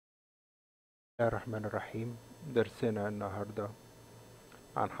الله الرحمن الرحيم. درسنا النهاردة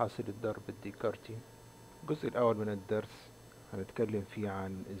عن حاصل الضرب الديكارتي. الجزء الأول من الدرس هنتكلم فيه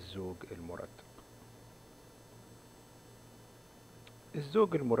عن الزوج المرتب.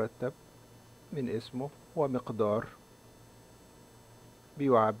 الزوج المرتب من اسمه هو مقدار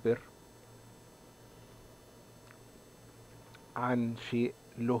بيعبر عن شيء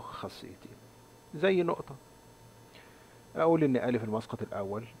له خاصيتين، زي نقطة. أقول إن ألف المسقط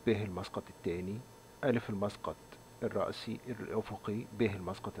الأول، ب المسقط الثاني، ألف المسقط الرأسي الأفقي، ب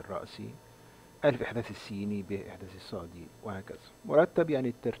المسقط الرأسي، ألف إحداث السيني، ب إحداث الصادي، وهكذا. مرتب يعني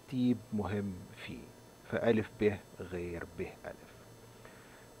الترتيب مهم فيه، فألف ب غير ب ألف.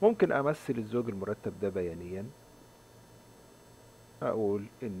 ممكن أمثل الزوج المرتب ده بيانيا. أقول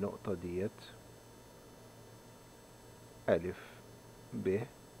النقطة ديت ألف ب،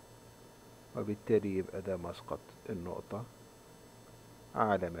 وبالتالي يبقى ده مسقط النقطة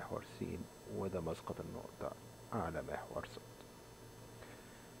على محور س، وده مسقط النقطة على محور ص.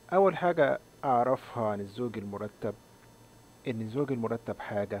 أول حاجة أعرفها عن الزوج المرتب إن الزوج المرتب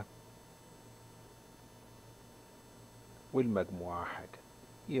حاجة والمجموعة حاجة.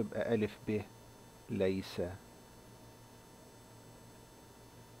 يبقى ألف ب ليس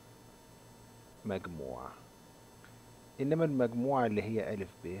مجموعة، إنما المجموعة اللي هي ألف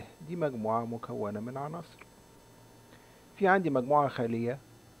ب دي مجموعة مكونة من عناصر. في عندي مجموعة خالية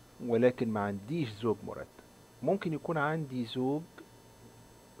ولكن ما عنديش زوج مرتب. ممكن يكون عندي زوج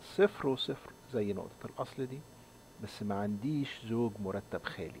صفر وصفر زي نقطة الأصل دي، بس ما عنديش زوج مرتب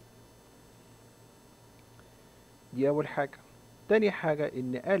خالي. دي أول حاجة. تاني حاجة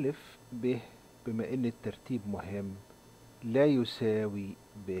إن ألف ب بما إن الترتيب مهم لا يساوي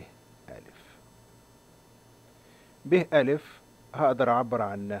ب ألف. ب ألف هقدر أعبر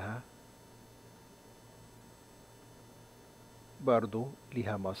عنها برضو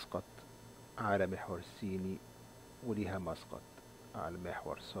ليها مسقط على محور السيني وليها مسقط على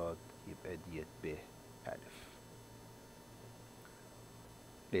محور صاد، يبقى ديت ب ألف.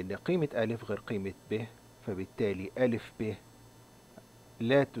 لأن قيمة ألف غير قيمة ب، فبالتالي ألف ب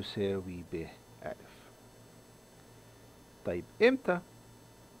لا تساوي ب ألف. طيب إمتى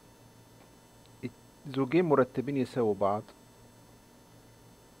زوجين مرتبين يساووا بعض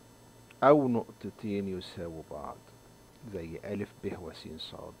أو نقطتين يساووا بعض زي ألف ب وس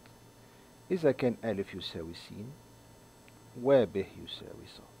صاد؟ إذا كان ألف يساوي س وب يساوي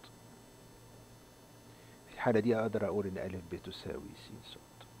صاد. في الحالة دي أقدر أقول إن ألف ب تساوي س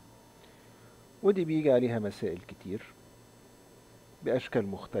صاد. ودي بيجي عليها مسائل كتير بأشكال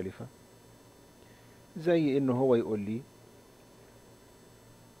مختلفة، زي إنه هو يقول لي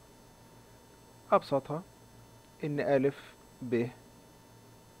أبسطها إن ألف ب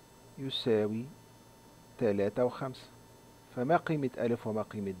يساوي 3 و5. فما قيمة ألف وما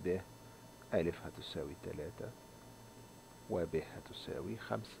قيمة ب؟ ألف هتساوي 3 وب هتساوي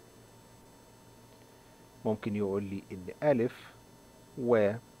 5. ممكن يقول لي إن ألف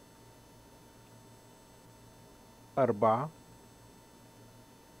و 4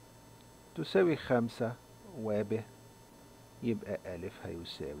 تساوي 5 وب، يبقى ألف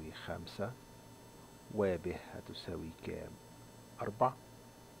هيساوي 5 وب هتساوي كام؟ 4.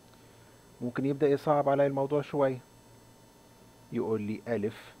 ممكن يبدأ يصعب علي الموضوع شوية، يقول لي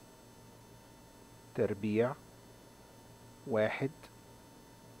ألف تربيع 1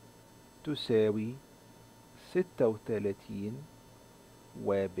 تساوي 36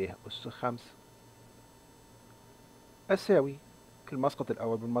 وب أس 5. أساوي المسقط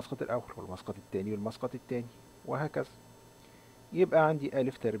الأول بالمسقط الأول والمسقط الثاني بالمسقط الثاني وهكذا. يبقى عندي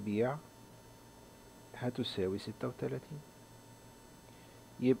ألف تربيع هتساوي 36،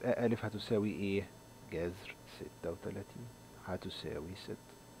 يبقى ألف هتساوي إيه؟ جذر 36 هتساوي 6.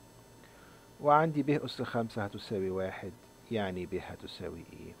 وعندي ب أس 5 هتساوي 1، يعني ب هتساوي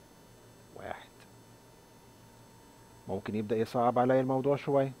إيه؟ 1. ممكن يبدأ يصعب عليا الموضوع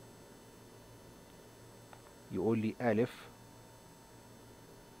شوية، يقول لي ألف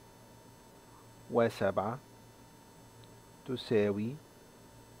و7 تساوي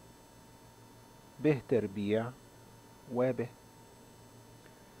ب تربيع وب.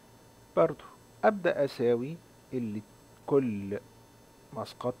 برضو أبدأ أساوي اللي كل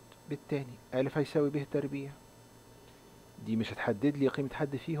مسقط بالتاني. ألف هيساوي ب تربيع، دي مش هتحدد لي قيمة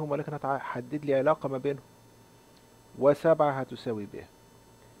حد فيهم ولكن هتحدد لي علاقة ما بينهم. وسبعة هتساوي ب.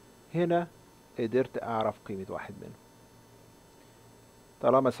 هنا قدرت أعرف قيمة واحد منهم.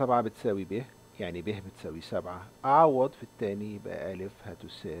 طالما 7 بتساوي ب يعني ب بتساوي 7، أعوض في التاني يبقى ألف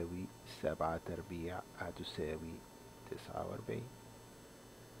هتساوي 7 تربيع هتساوي 49.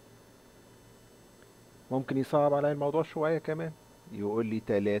 ممكن يصعب علي الموضوع شوية كمان، يقول لي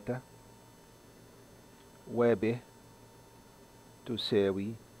 3 وب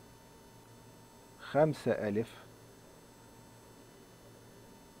تساوي 5 أ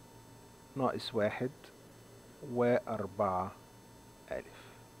ناقص 1 و4 أ.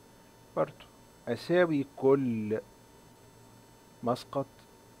 برضو أساوي كل مسقط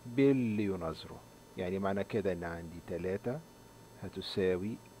باللي يناظره، يعني معنى كده إن عندي 3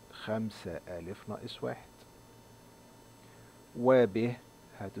 هتساوي 5 أ ناقص 1 وب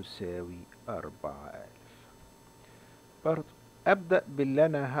هتساوي 4 أ. برضو أبدأ باللي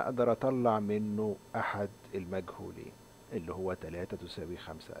أنا هقدر أطلع منه أحد المجهولين اللي هو 3 تساوي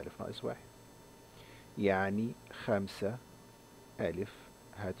 5 أ ناقص 1، يعني 5 أ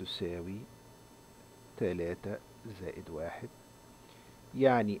هتساوي 3 زائد 1،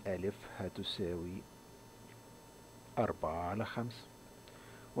 يعني أ هتساوي 4/5.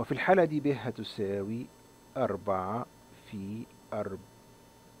 وفي الحالة دي ب هتساوي 4 في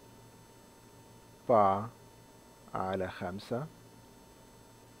 4/5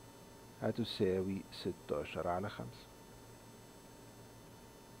 هتساوي 16/5.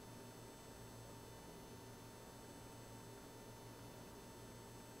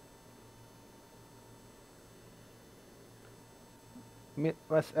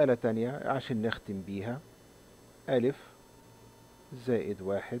 مسألة تانية عشان نختم بيها. أ زائد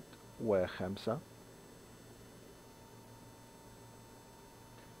 1 و5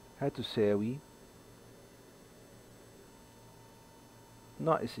 هتساوي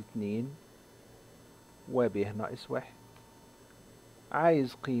ناقص 2 وب ناقص 1.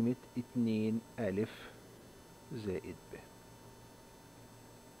 عايز قيمة 2 أ زائد ب.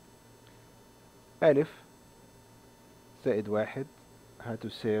 أ زائد 1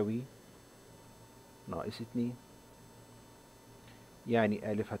 هتساوي ناقص 2،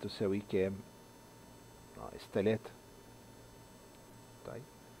 يعني أ هتساوي كام؟ ناقص 3. طيب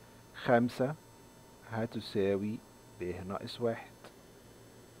 5 هتساوي ب ناقص 1،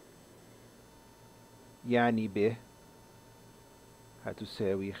 يعني ب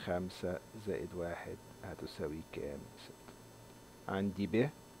هتساوي 5 زائد 1 هتساوي كام؟ 6. عندي ب،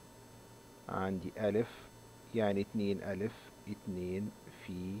 عندي أ، يعني 2 أ، 2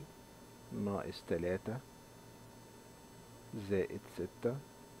 في ناقص 3 زائد 6،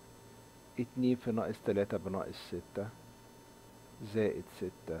 2 في ناقص 3 بناقص 6 زائد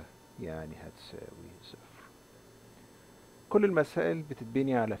 6، يعني هتساوي 0. كل المسائل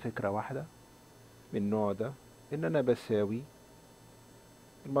بتتبني على فكرة واحدة من النوع ده، إن أنا بساوي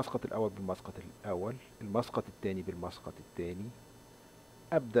المسقط الأول بالمسقط الأول، المسقط التاني بالمسقط التاني،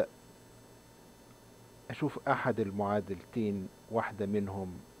 أبدأ أشوف أحد المعادلتين واحدة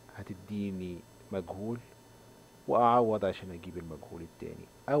منهم هتديني مجهول وأعوض عشان أجيب المجهول التاني،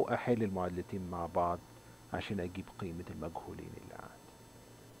 أو أحل المعادلتين مع بعض عشان أجيب قيمة المجهولين اللي عندي.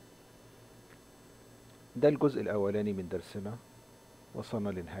 ده الجزء الأولاني من درسنا، وصلنا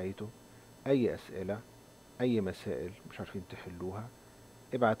لنهايته. أي أسئلة، أي مسائل مش عارفين تحلوها،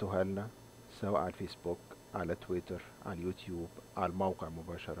 ابعتوها لنا سواء على الفيسبوك، على تويتر، على اليوتيوب، على الموقع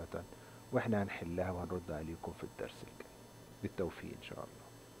مباشرة، واحنا هنحلها وهنرد عليكم في الدرس الجاي. بالتوفيق إن شاء الله.